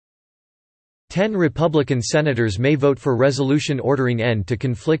10 Republican senators may vote for resolution ordering end to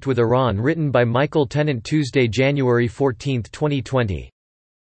conflict with Iran, written by Michael Tennant, Tuesday, January 14, 2020.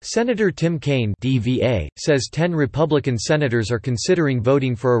 Senator Tim Kaine (DVA) says 10 Republican senators are considering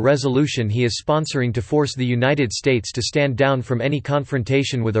voting for a resolution he is sponsoring to force the United States to stand down from any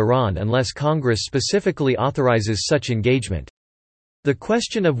confrontation with Iran unless Congress specifically authorizes such engagement. The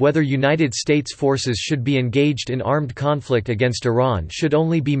question of whether United States forces should be engaged in armed conflict against Iran should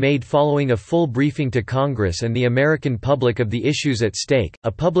only be made following a full briefing to Congress and the American public of the issues at stake,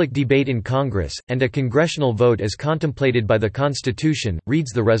 a public debate in Congress, and a congressional vote as contemplated by the Constitution,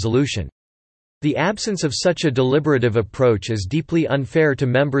 reads the resolution. The absence of such a deliberative approach is deeply unfair to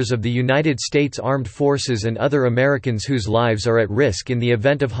members of the United States Armed Forces and other Americans whose lives are at risk in the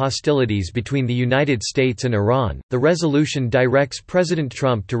event of hostilities between the United States and Iran. The resolution directs President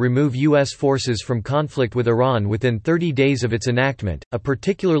Trump to remove U.S. forces from conflict with Iran within 30 days of its enactment, a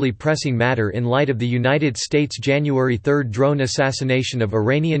particularly pressing matter in light of the United States' January 3 drone assassination of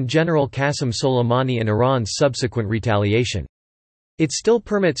Iranian General Qasem Soleimani and Iran's subsequent retaliation. It still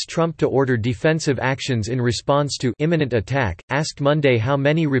permits Trump to order defensive actions in response to imminent attack. Asked Monday how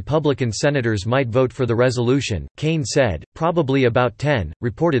many Republican senators might vote for the resolution, Kaine said, "Probably about 10,"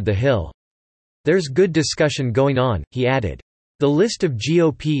 reported The Hill. "There's good discussion going on," he added. The list of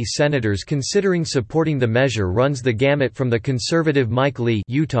GOP senators considering supporting the measure runs the gamut from the conservative Mike Lee,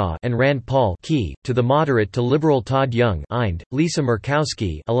 Utah, and Rand Paul, Key, to the moderate to liberal Todd Young, Ind, Lisa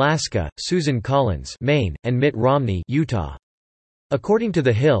Murkowski, Alaska, Susan Collins, Maine, and Mitt Romney, Utah. According to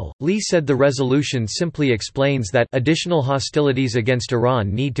The Hill, Lee said the resolution simply explains that additional hostilities against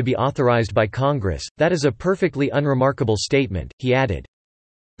Iran need to be authorized by Congress. That is a perfectly unremarkable statement, he added.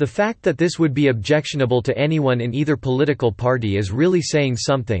 The fact that this would be objectionable to anyone in either political party is really saying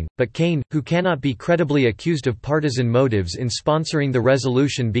something, but Kaine, who cannot be credibly accused of partisan motives in sponsoring the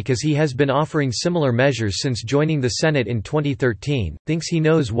resolution because he has been offering similar measures since joining the Senate in 2013, thinks he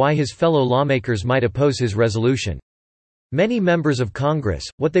knows why his fellow lawmakers might oppose his resolution. Many members of Congress,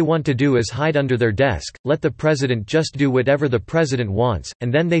 what they want to do is hide under their desk, let the president just do whatever the president wants,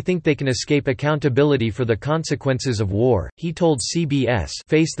 and then they think they can escape accountability for the consequences of war, he told CBS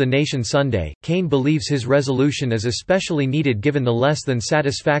Face the Nation Sunday. Kaine believes his resolution is especially needed given the less than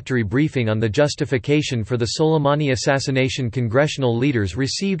satisfactory briefing on the justification for the Soleimani assassination congressional leaders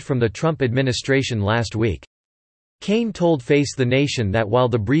received from the Trump administration last week. Kaine told Face the Nation that while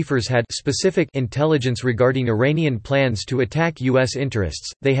the briefers had specific intelligence regarding Iranian plans to attack U.S.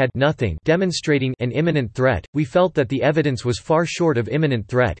 interests, they had nothing demonstrating an imminent threat. "We felt that the evidence was far short of imminent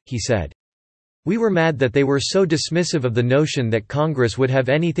threat," he said. "We were mad that they were so dismissive of the notion that Congress would have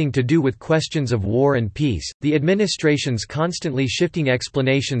anything to do with questions of war and peace." The administration's constantly shifting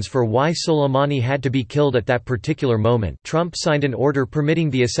explanations for why Soleimani had to be killed at that particular moment. Trump signed an order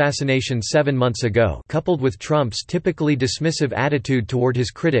permitting the assassination 7 months ago, coupled with Trump's typically dismissive attitude toward his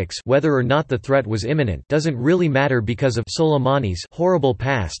critics. Whether or not the threat was imminent doesn't really matter because of Soleimani's horrible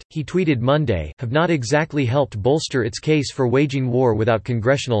past, he tweeted Monday, have not exactly helped bolster its case for waging war without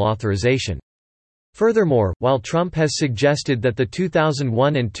congressional authorization. Furthermore, while Trump has suggested that the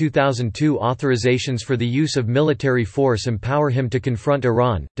 2001 and 2002 authorizations for the use of military force empower him to confront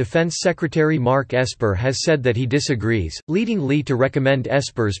Iran, Defense Secretary Mark Esper has said that he disagrees, leading Lee to recommend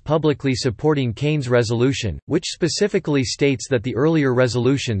Esper's publicly supporting Kaine's resolution, which specifically states that the earlier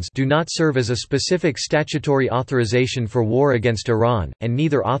resolutions do not serve as a specific statutory authorization for war against Iran, and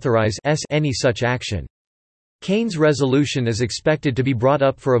neither authorize any such action. Kaine's resolution is expected to be brought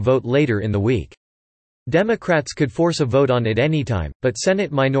up for a vote later in the week. Democrats could force a vote on it anytime, but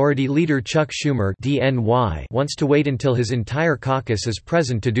Senate Minority Leader Chuck Schumer (DNY) wants to wait until his entire caucus is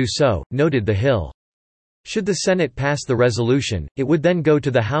present to do so, noted The Hill. Should the Senate pass the resolution, it would then go to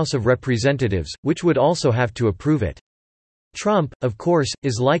the House of Representatives, which would also have to approve it. Trump, of course,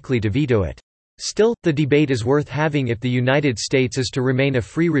 is likely to veto it. Still, the debate is worth having if the United States is to remain a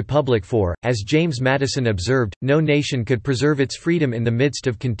free republic for, as James Madison observed, no nation could preserve its freedom in the midst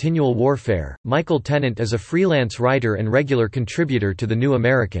of continual warfare. Michael Tennant is a freelance writer and regular contributor to The New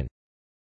American.